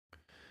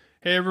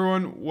Hey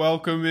everyone,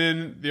 welcome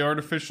in. The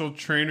Artificial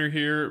Trainer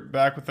here,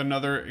 back with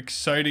another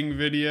exciting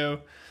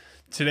video.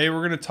 Today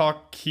we're going to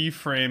talk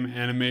keyframe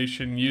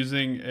animation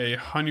using a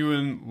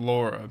Hunyuan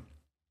LoRA.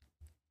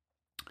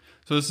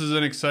 So this is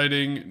an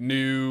exciting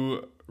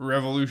new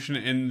revolution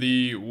in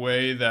the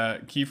way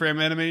that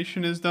keyframe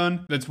animation is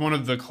done. That's one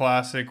of the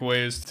classic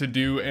ways to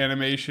do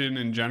animation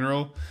in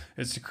general,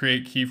 is to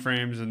create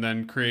keyframes and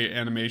then create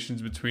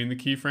animations between the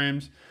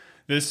keyframes.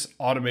 This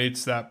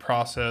automates that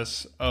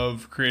process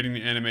of creating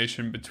the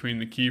animation between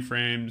the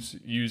keyframes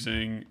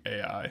using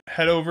AI.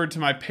 Head over to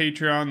my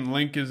Patreon. The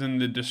link is in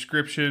the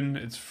description.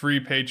 It's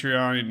free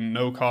Patreon,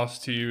 no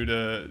cost to you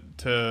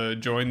to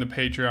join the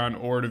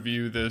Patreon or to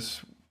view this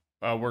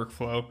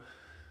workflow.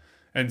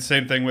 And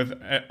same thing with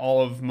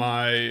all of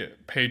my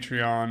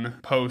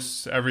Patreon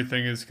posts.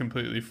 Everything is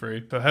completely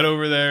free. So head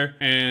over there,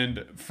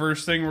 and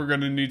first thing we're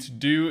going to need to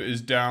do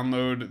is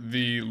download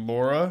the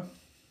LoRA.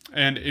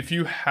 And if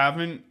you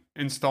haven't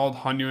installed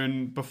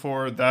Hunyuan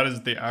before, that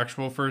is the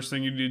actual first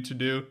thing you need to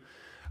do.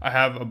 I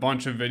have a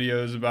bunch of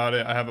videos about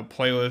it. I have a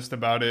playlist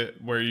about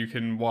it where you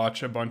can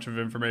watch a bunch of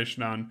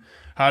information on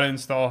how to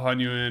install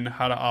Hunyuan,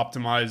 how to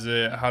optimize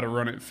it, how to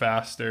run it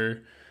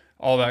faster,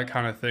 all that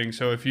kind of thing.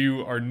 So if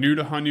you are new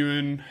to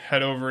Hunyuan,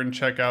 head over and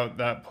check out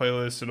that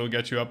playlist. It'll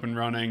get you up and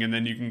running, and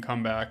then you can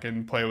come back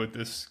and play with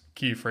this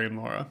keyframe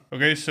LoRA.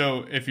 Okay,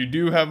 so if you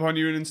do have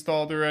Hunyuan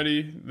installed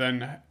already,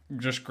 then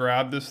just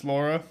grab this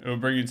LoRA. It'll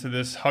bring you to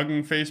this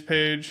Hugging Face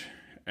page,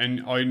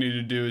 and all you need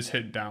to do is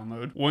hit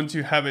download. Once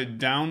you have it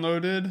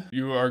downloaded,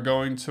 you are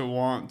going to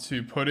want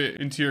to put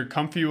it into your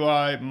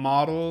ComfyUI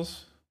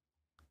models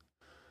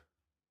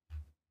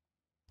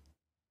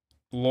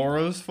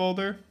LoRa's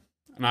folder.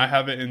 And I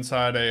have it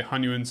inside a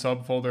Hunyuan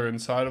subfolder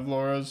inside of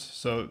LoRa's,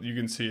 so you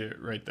can see it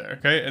right there.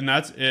 Okay, and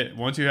that's it.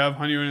 Once you have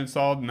Hunyuan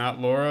installed in that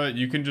LoRa,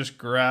 you can just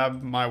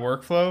grab my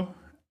workflow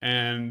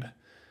and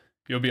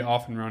you'll be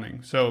off and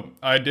running. So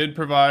I did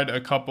provide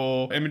a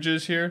couple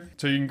images here,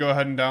 so you can go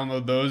ahead and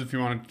download those if you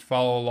want to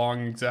follow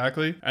along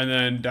exactly, and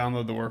then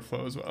download the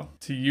workflow as well.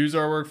 To use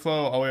our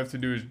workflow, all we have to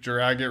do is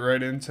drag it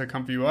right into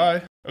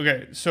ComfyUI.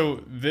 Okay,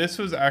 so this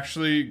was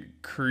actually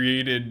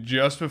created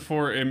just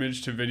before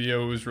image to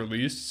video was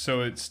released,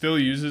 so it still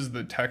uses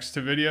the text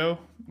to video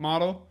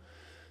model.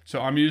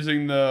 So I'm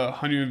using the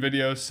Hunyuan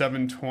Video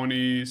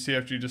 720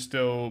 CFG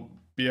Distill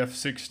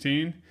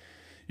BF16.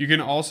 You can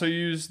also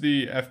use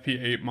the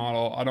FP8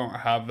 model. I don't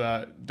have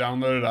that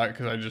downloaded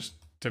because I just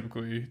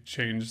typically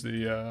change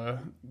the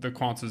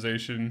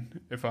quantization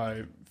if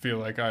I feel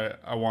like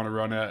I want to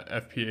run at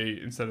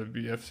FP8 instead of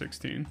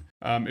BF16.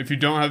 If you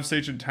don't have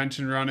stage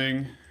attention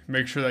running,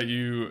 make sure that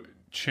you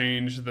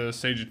change the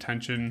stage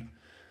attention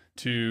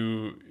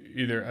to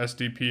either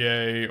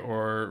SDPA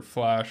or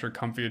Flash or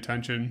Comfy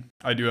Attention.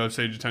 I do have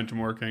stage attention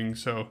working,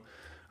 so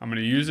I'm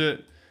going to use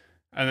it.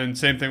 And then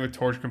same thing with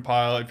Torch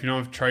Compile. If you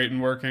don't have Triton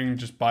working,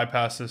 just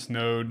bypass this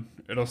node.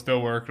 It'll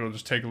still work. It'll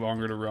just take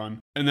longer to run.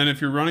 And then if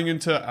you're running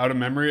into out of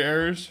memory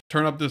errors,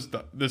 turn up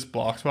this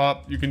block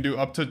swap. You can do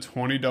up to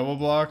 20 double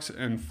blocks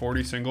and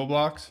 40 single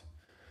blocks.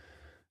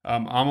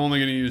 I'm only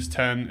going to use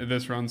 10.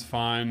 This runs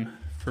fine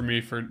for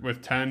me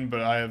with 10, but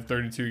I have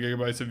 32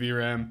 gigabytes of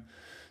VRAM.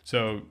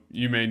 So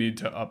you may need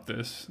to up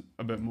this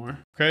a bit more.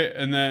 Okay,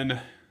 and then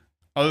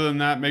other than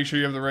that, make sure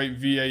you have the right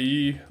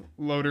VAE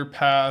loader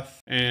path,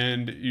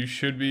 and you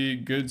should be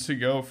good to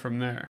go from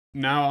there.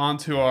 Now on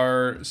to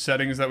our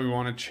settings that we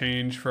want to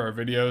change for our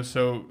video.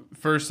 So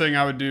first thing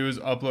I would do is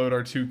upload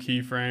our two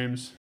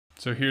keyframes.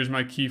 So here's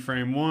my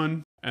keyframe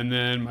 1 and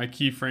then my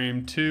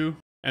keyframe 2.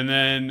 And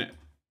then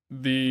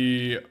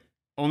the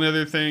only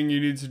other thing you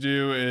need to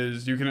do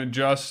is you can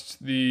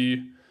adjust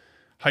the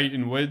height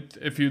and width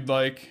if you'd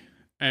like,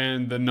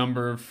 and the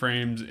number of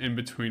frames in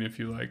between if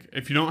you like.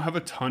 If you don't have a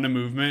ton of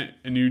movement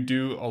and you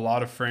do a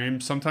lot of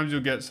frames, sometimes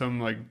you'll get some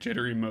like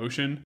jittery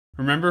motion.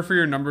 Remember, for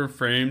your number of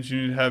frames,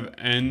 you need to have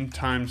n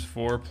times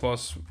 4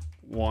 plus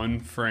 1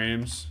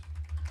 frames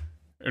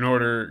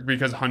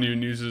because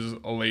Hunyuan uses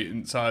a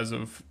latent size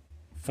of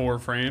 4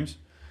 frames.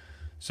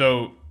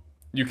 So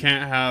you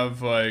can't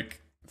have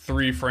like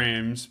 3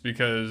 frames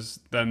because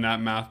then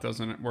that math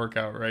doesn't work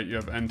out, right? You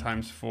have n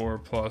times 4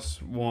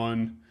 plus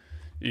 1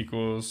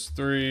 equals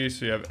 3,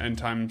 so you have n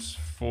times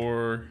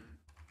 4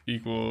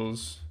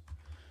 equals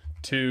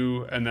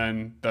 2, and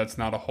then that's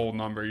not a whole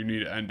number. You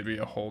need n to be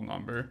a whole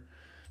number.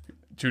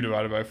 2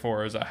 divided by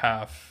 4 is a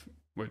half,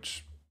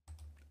 which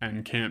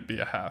n can't be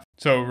a half.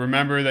 So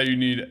remember that you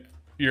need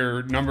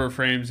your number of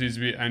frames needs to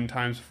be n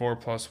times 4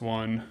 plus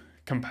 1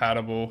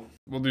 compatible.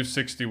 We'll do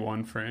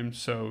 61 frames,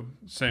 so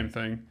same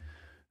thing.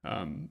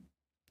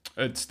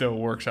 It still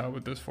works out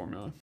with this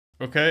formula.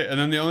 Okay, and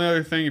then the only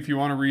other thing, if you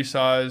want to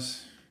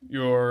resize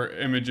your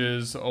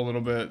images a little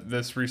bit,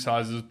 this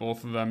resizes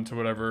both of them to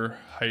whatever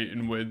height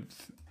and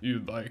width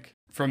you'd like.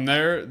 From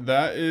there,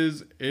 that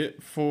is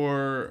it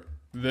for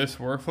this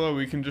workflow.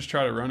 We can just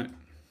try to run it.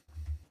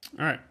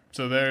 All right,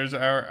 so there's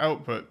our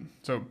output.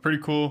 So pretty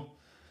cool.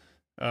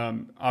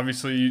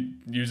 Obviously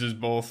uses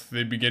both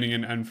the beginning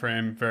and end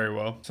frame very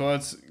well. So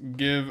let's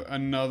give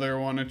another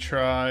one a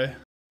try.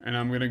 And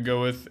I'm gonna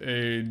go with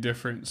a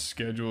different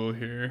scheduler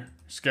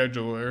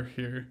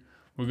here.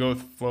 We'll go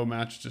with flow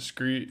match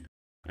discrete.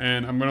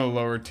 And I'm gonna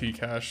lower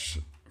T-cache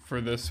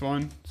for this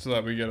one so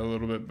that we get a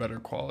little bit better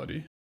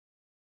quality.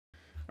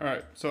 All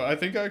right, so I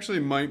think I actually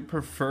might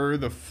prefer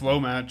the flow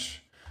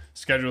match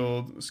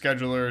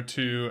scheduler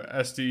to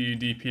SDE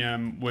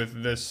DPM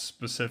with this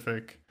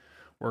specific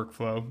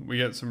workflow. We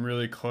get some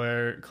really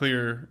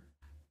clear,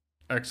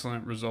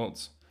 excellent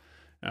results.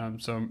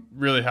 So I'm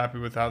really happy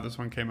with how this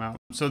one came out.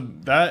 So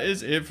that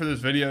is it for this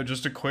video.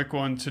 Just a quick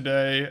one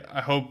today. I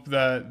hope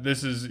that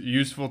this is a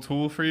useful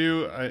tool for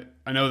you.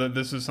 I know that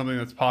this is something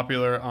that's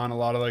popular on a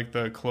lot of like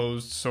the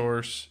closed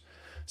source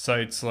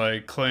sites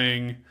like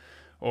Kling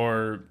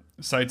or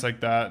sites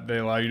like that. They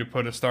allow you to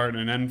put a start and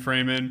an end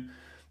frame in.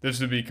 This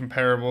would be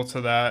comparable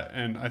to that,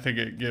 and I think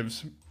it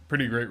gives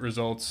pretty great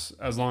results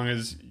as long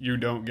as you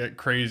don't get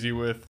crazy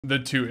with the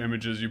two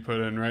images you put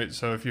in, right?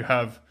 So if you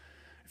had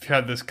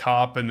this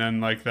cop and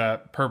then like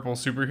that purple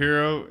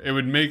superhero, it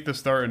would make the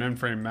start and end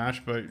frame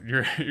match, but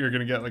you're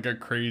gonna get like a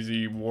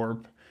crazy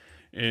warp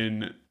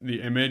in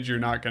the image. You're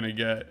not gonna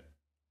get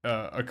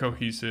a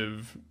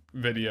cohesive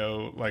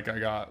video like I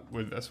got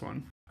with this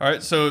one. All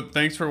right, so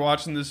thanks for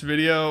watching this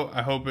video.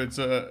 I hope it's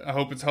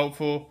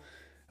helpful.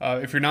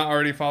 If you're not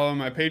already following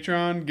my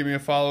Patreon, give me a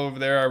follow over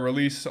there. I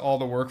release all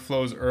the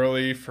workflows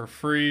early for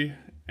free,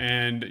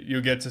 and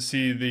you'll get to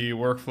see the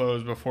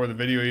workflows before the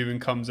video even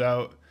comes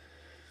out.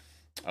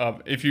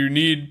 If you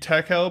need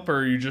tech help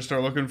or you just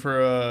are looking for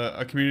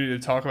a community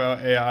to talk about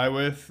AI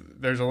with,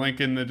 there's a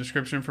link in the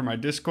description for my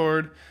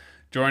Discord.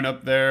 Join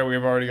up there.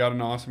 We've already got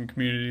an awesome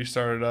community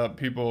started up.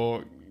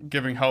 People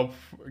giving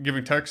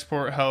tech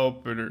support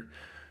help, or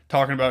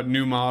talking about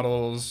new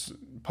models,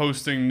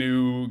 posting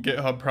new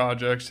GitHub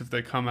projects if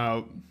they come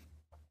out.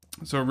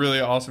 So a really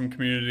awesome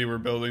community we're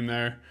building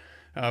there.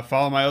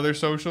 Follow my other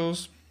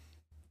socials,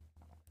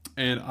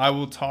 and I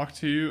will talk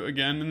to you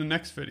again in the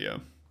next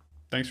video.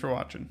 Thanks for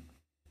watching.